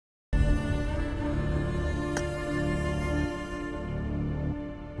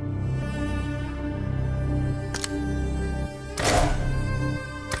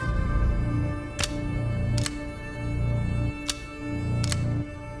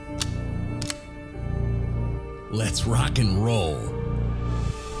Let's rock and roll.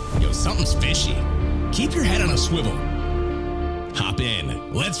 Yo, something's fishy. Keep your head on a swivel. Hop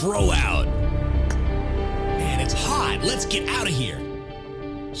in. Let's roll out. Man, it's hot. Let's get out of here.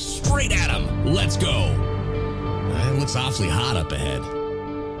 Straight at him. Let's go. It looks awfully hot up ahead.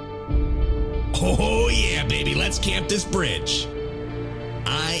 Oh, yeah, baby. Let's camp this bridge.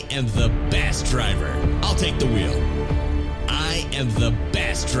 I am the best driver. I'll take the wheel. I am the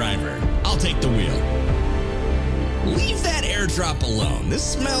best driver. I'll take the wheel. Leave that airdrop alone. This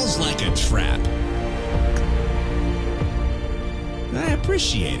smells like a trap. I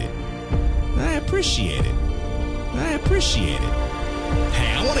appreciate it. I appreciate it. I appreciate it.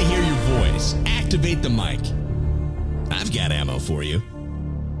 Hey, I want to hear your voice. Activate the mic. I've got ammo for you.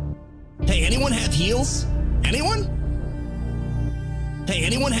 Hey, anyone have heels? Anyone? Hey,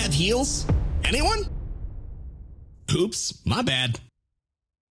 anyone have heels? Anyone? Oops, my bad.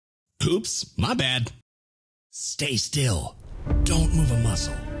 Oops, my bad. Stay still. Don't move a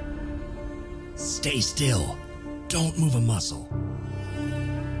muscle. Stay still. Don't move a muscle.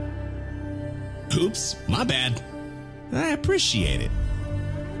 Oops, my bad. I appreciate it.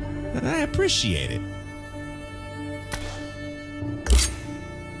 I appreciate it.